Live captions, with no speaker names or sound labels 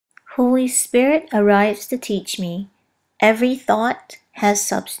Holy Spirit arrives to teach me. Every thought has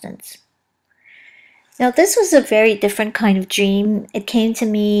substance. Now, this was a very different kind of dream. It came to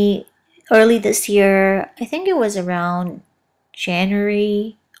me early this year. I think it was around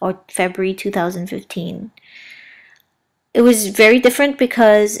January or February 2015. It was very different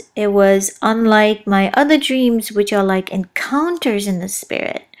because it was unlike my other dreams, which are like encounters in the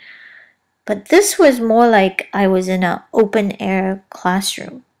spirit. But this was more like I was in an open air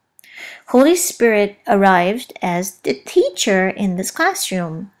classroom. Holy Spirit arrived as the teacher in this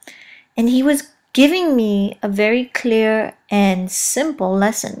classroom, and he was giving me a very clear and simple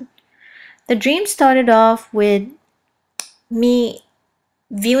lesson. The dream started off with me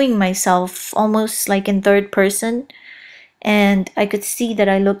viewing myself almost like in third person, and I could see that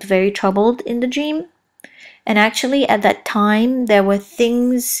I looked very troubled in the dream. And actually, at that time, there were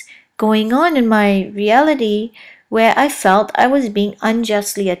things going on in my reality where I felt I was being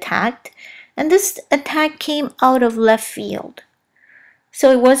unjustly attacked, and this attack came out of left field.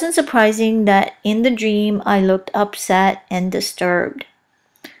 So it wasn't surprising that in the dream I looked upset and disturbed.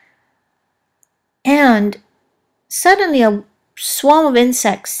 And suddenly a swarm of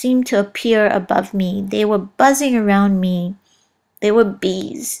insects seemed to appear above me. They were buzzing around me. They were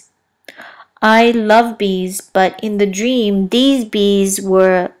bees. I love bees, but in the dream, these bees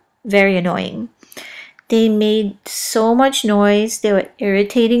were very annoying. They made so much noise, they were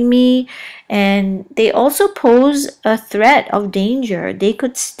irritating me, and they also pose a threat of danger. They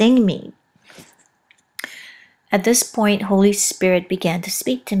could sting me. At this point, Holy Spirit began to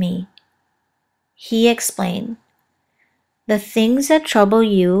speak to me. He explained, "The things that trouble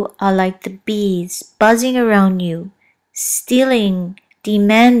you are like the bees buzzing around you, stealing,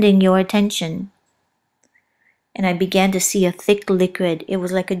 demanding your attention." And I began to see a thick liquid. It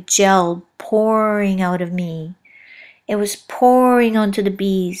was like a gel pouring out of me. It was pouring onto the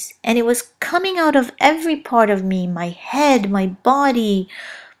bees, and it was coming out of every part of me, my head, my body,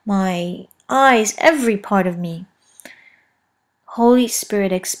 my eyes, every part of me. Holy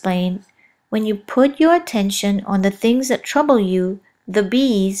Spirit explained, when you put your attention on the things that trouble you, the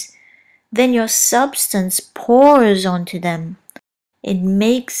bees, then your substance pours onto them. It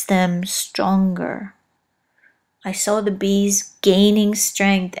makes them stronger. I saw the bees gaining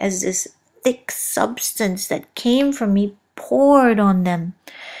strength as this thick substance that came from me poured on them.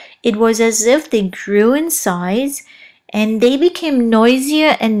 It was as if they grew in size and they became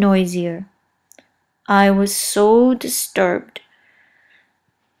noisier and noisier. I was so disturbed.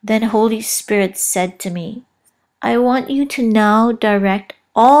 Then Holy Spirit said to me, "I want you to now direct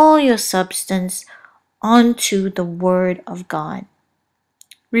all your substance onto the Word of God,"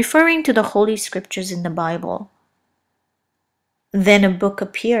 referring to the Holy Scriptures in the Bible. Then a book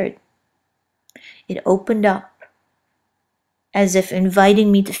appeared. It opened up, as if inviting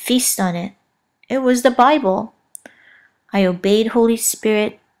me to feast on it. It was the Bible. I obeyed Holy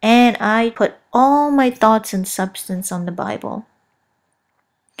Spirit, and I put all my thoughts and substance on the Bible.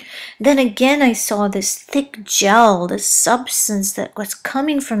 Then again I saw this thick gel, this substance that was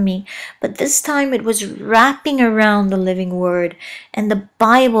coming from me, but this time it was wrapping around the living Word, and the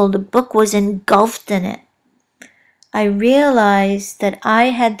Bible, the book, was engulfed in it. I realized that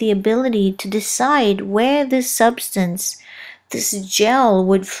I had the ability to decide where this substance, this gel,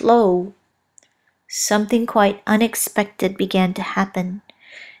 would flow. Something quite unexpected began to happen.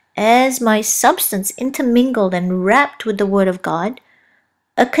 As my substance intermingled and wrapped with the Word of God,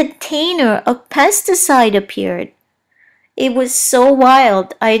 a container of pesticide appeared. It was so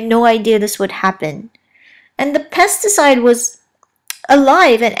wild, I had no idea this would happen. And the pesticide was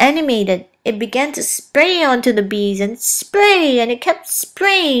alive and animated. It began to spray onto the bees and spray, and it kept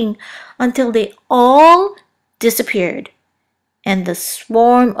spraying until they all disappeared, and the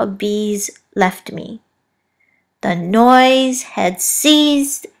swarm of bees left me. The noise had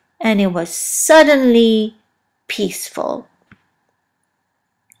ceased, and it was suddenly peaceful.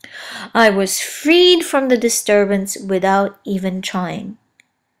 I was freed from the disturbance without even trying.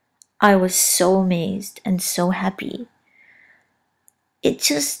 I was so amazed and so happy. It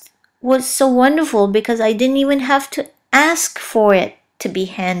just was so wonderful because I didn't even have to ask for it to be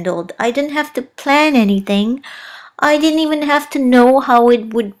handled. I didn't have to plan anything. I didn't even have to know how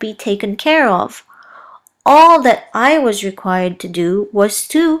it would be taken care of. All that I was required to do was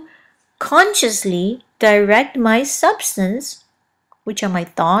to consciously direct my substance, which are my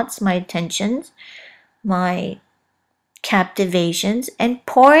thoughts, my attentions, my captivations, and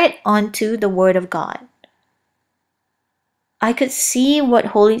pour it onto the Word of God. I could see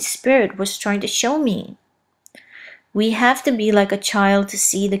what Holy Spirit was trying to show me. We have to be like a child to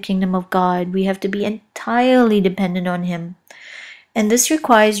see the kingdom of God. We have to be entirely dependent on Him. And this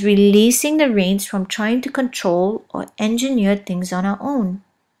requires releasing the reins from trying to control or engineer things on our own.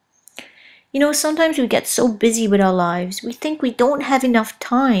 You know, sometimes we get so busy with our lives, we think we don't have enough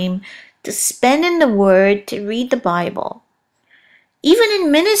time to spend in the Word, to read the Bible. Even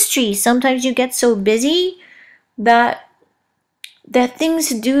in ministry, sometimes you get so busy that there are things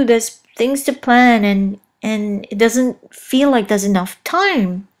to do, there's things to plan, and it doesn't feel like there's enough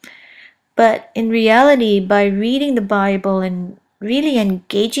time. But in reality, by reading the Bible and really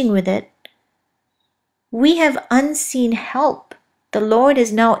engaging with it, we have unseen help. The Lord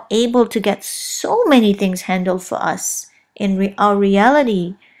is now able to get so many things handled for us in our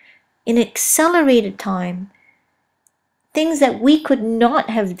reality in accelerated time. Things that we could not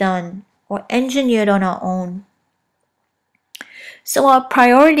have done or engineered on our own. So our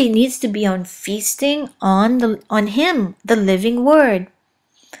priority needs to be on feasting on Him, the living Word.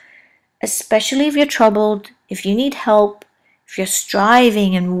 Especially if you're troubled, if you need help, if you're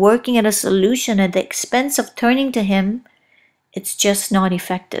striving and working at a solution at the expense of turning to Him, it's just not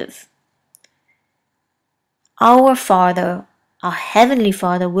effective. Our Father, our Heavenly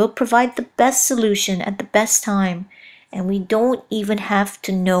Father, will provide the best solution at the best time, and we don't even have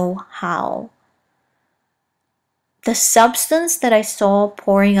to know how. The substance that I saw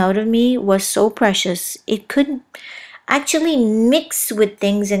pouring out of me was so precious. It could actually mix with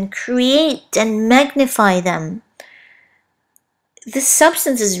things and create and magnify them. This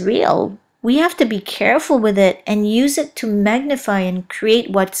substance is real. We have to be careful with it and use it to magnify and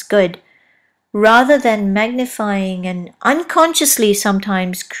create what's good, rather than magnifying and unconsciously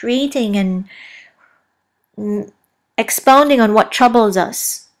sometimes creating and expounding on what troubles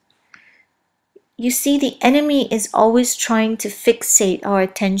us. You see, the enemy is always trying to fixate our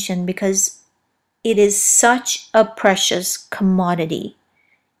attention because it is such a precious commodity.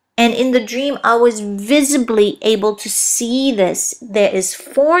 And in the dream, I was visibly able to see this. There is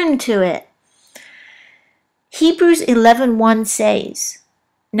form to it. Hebrews 11:1 says,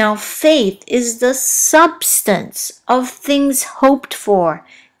 "Now faith is the substance of things hoped for,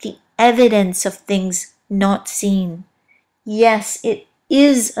 the evidence of things not seen." Yes, it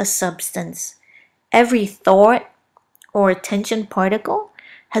is a substance. Every thought or attention particle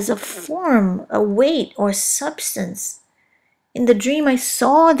has a form, a weight, or substance. In the dream, I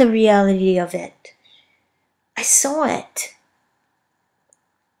saw the reality of it. I saw it.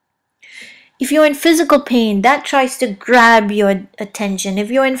 If you're in physical pain, that tries to grab your attention. If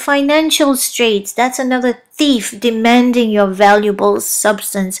you're in financial straits, that's another thief demanding your valuable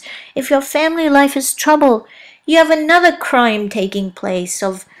substance. If your family life is trouble, you have another crime taking place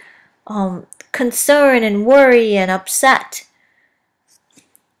of concern and worry and upset.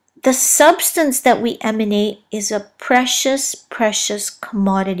 The substance that we emanate is a precious, precious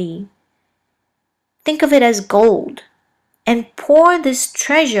commodity. Think of it as gold and pour this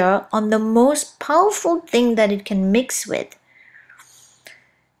treasure on the most powerful thing that it can mix with.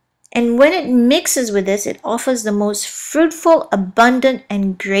 And when it mixes with this, it offers the most fruitful, abundant,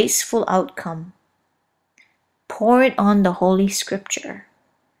 and graceful outcome. Pour it on the Holy Scripture.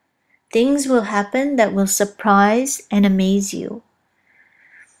 Things will happen that will surprise and amaze you.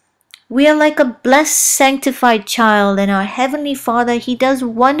 We are like a blessed, sanctified child, and our Heavenly Father, He does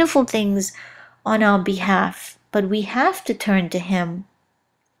wonderful things on our behalf, but we have to turn to Him.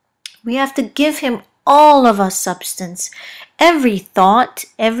 We have to give Him all of our substance, every thought,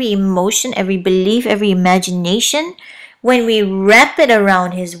 every emotion, every belief, every imagination. When we wrap it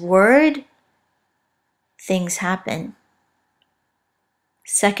around His Word, things happen.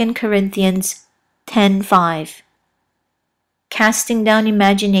 2 Corinthians 10:5. Casting down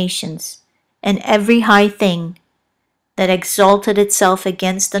imaginations and every high thing that exalted itself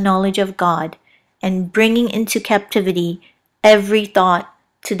against the knowledge of God, and bringing into captivity every thought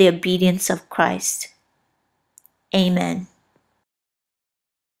to the obedience of Christ. Amen.